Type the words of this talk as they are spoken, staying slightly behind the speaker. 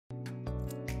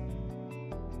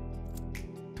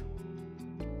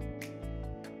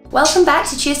Welcome back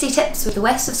to Tuesday Tips with the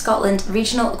West of Scotland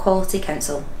Regional Equality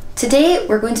Council. Today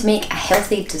we're going to make a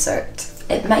healthy dessert.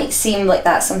 It might seem like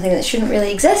that's something that shouldn't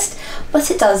really exist,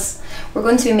 but it does. We're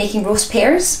going to be making roast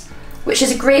pears, which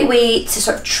is a great way to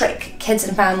sort of trick kids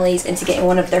and families into getting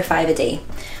one of their 5 a day.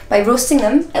 By roasting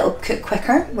them, it'll cook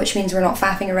quicker, which means we're not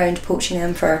faffing around poaching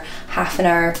them for half an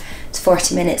hour to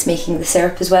 40 minutes making the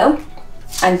syrup as well.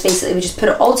 And basically we just put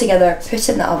it all together, put it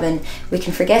in the oven, we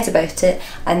can forget about it,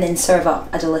 and then serve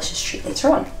up a delicious treat later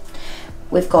on.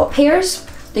 We've got pears.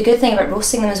 The good thing about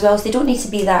roasting them as well is they don't need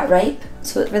to be that ripe,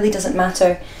 so it really doesn't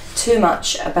matter too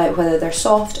much about whether they're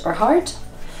soft or hard.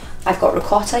 I've got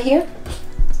ricotta here,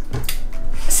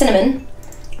 cinnamon,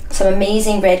 some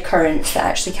amazing red currants that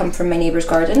actually come from my neighbour's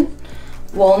garden,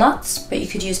 walnuts, but you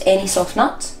could use any soft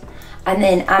nut, and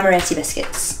then amaretti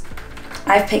biscuits.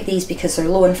 I've picked these because they're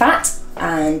low in fat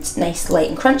and nice, light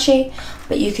and crunchy,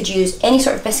 but you could use any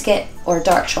sort of biscuit or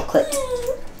dark chocolate.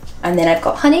 And then I've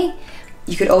got honey.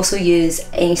 You could also use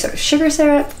any sort of sugar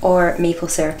syrup or maple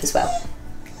syrup as well.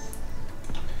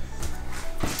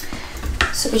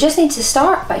 So we just need to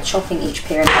start by chopping each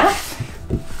pear in half.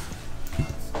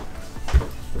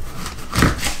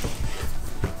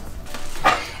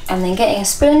 And then getting a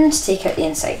spoon to take out the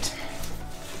inside.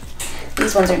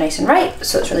 These ones are nice and ripe,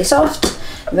 so it's really soft.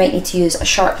 You might need to use a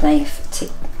sharp knife to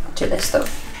do this though.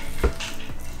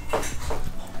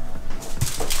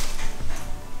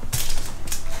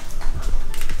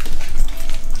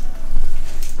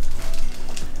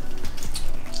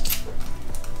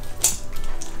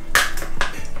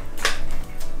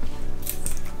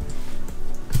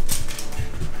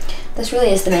 This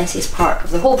really is the messiest part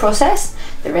of the whole process.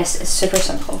 The rest is super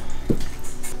simple.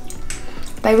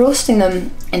 By roasting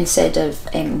them instead of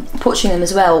poaching them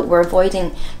as well, we're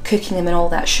avoiding cooking them in all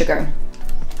that sugar.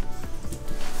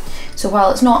 So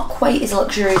while it's not quite as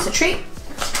luxurious a treat,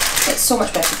 it's so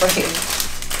much better for you.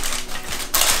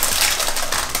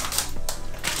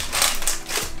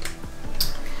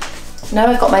 Now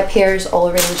I've got my pears all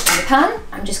arranged in the pan,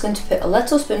 I'm just going to put a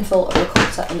little spoonful of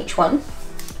ricotta in each one.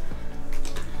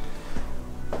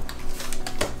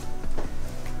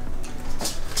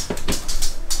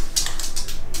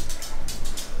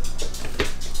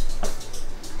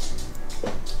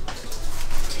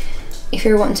 If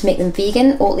you're wanting to make them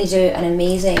vegan, Oatly do an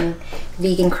amazing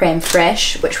vegan creme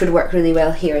fraiche, which would work really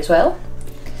well here as well.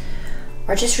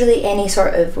 Or just really any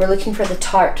sort of, we're looking for the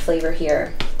tart flavour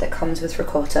here that comes with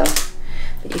ricotta.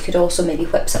 But you could also maybe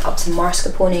whip up some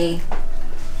mascarpone.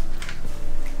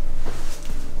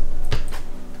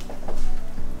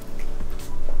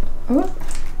 Ooh.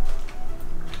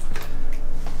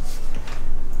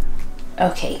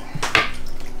 Okay.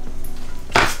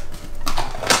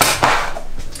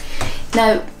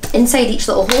 Now, inside each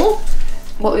little hole,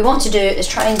 what we want to do is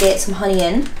try and get some honey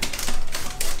in,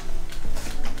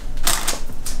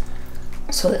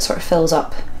 so that it sort of fills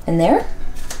up in there.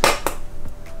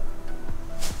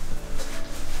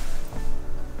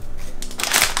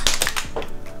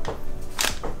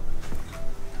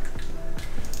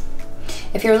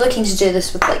 If you're looking to do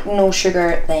this with like no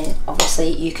sugar, then obviously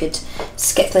you could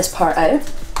skip this part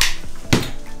out,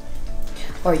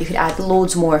 or you could add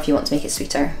loads more if you want to make it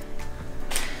sweeter.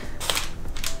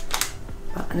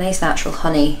 A nice natural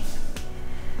honey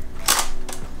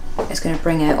is going to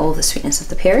bring out all the sweetness of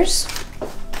the pears.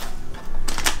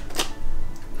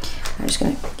 I'm just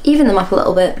going to even them up a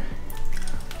little bit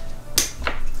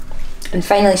and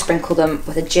finally sprinkle them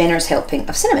with a generous helping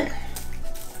of cinnamon.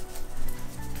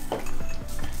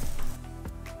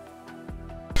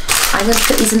 I'm going to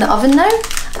put these in the oven now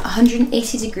at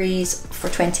 180 degrees for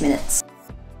 20 minutes.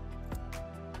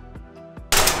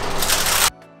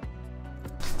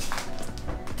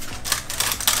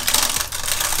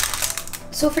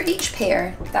 So for each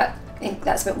pear,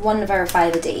 that's about 1 of our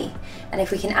 5 a day, and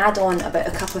if we can add on about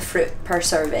a cup of fruit per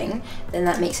serving, then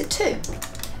that makes it 2.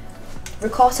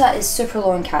 Ricotta is super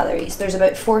low in calories. There's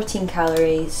about 14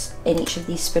 calories in each of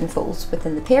these spoonfuls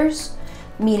within the pears,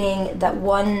 meaning that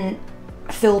 1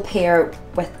 full pear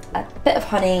with a bit of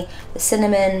honey, the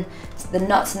cinnamon, the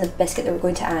nuts and the biscuit that we're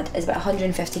going to add is about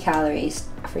 150 calories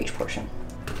for each portion.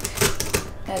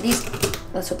 Now these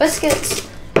little biscuits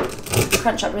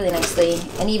crunch up really nicely,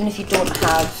 and even if you don't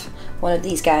have one of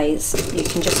these guys, you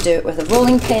can just do it with a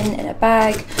rolling pin in a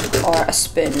bag or a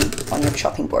spoon on your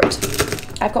chopping board.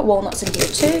 I've got walnuts in here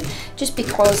too, just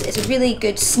because it's a really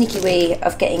good sneaky way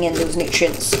of getting in those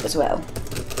nutrients as well.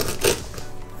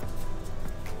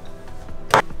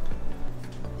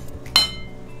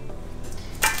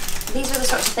 These are the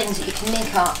sorts of things that you can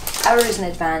make up hours in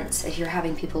advance if you're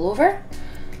having people over,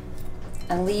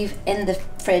 and leave in the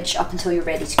fridge up until you're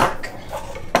ready to cook.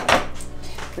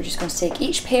 We're just going to take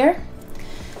each pear,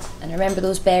 and remember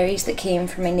those berries that came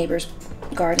from my neighbour's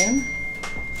garden.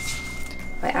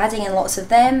 By adding in lots of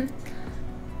them,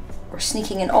 we're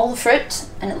sneaking in all the fruit,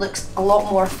 and it looks a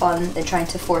lot more fun than trying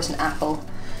to force an apple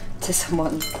to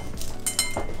someone.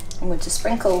 I'm going to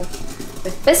sprinkle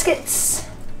with biscuits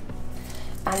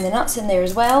and the nuts in there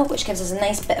as well, which gives us a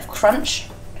nice bit of crunch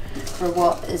for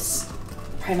what is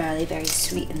primarily very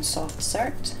sweet and soft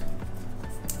dessert.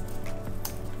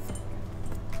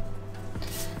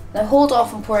 Now hold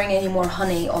off on pouring any more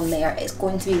honey on there, it's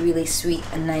going to be really sweet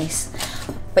and nice,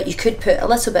 but you could put a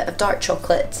little bit of dark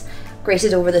chocolate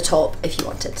grated over the top if you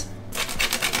wanted.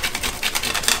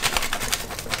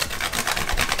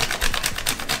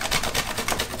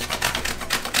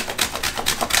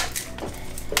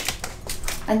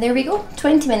 And there we go,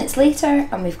 20 minutes later,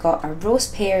 and we've got our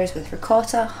roast pears with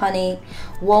ricotta, honey,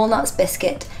 walnuts,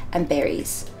 biscuit and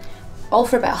berries. All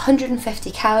for about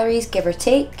 150 calories, give or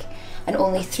take, and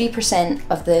only 3%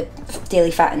 of the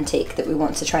daily fat intake that we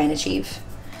want to try and achieve.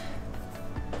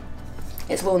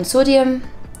 It's low in sodium,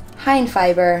 high in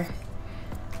fibre,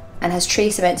 and has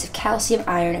trace amounts of calcium,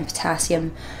 iron and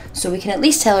potassium, so we can at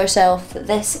least tell ourselves that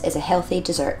this is a healthy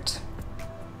dessert.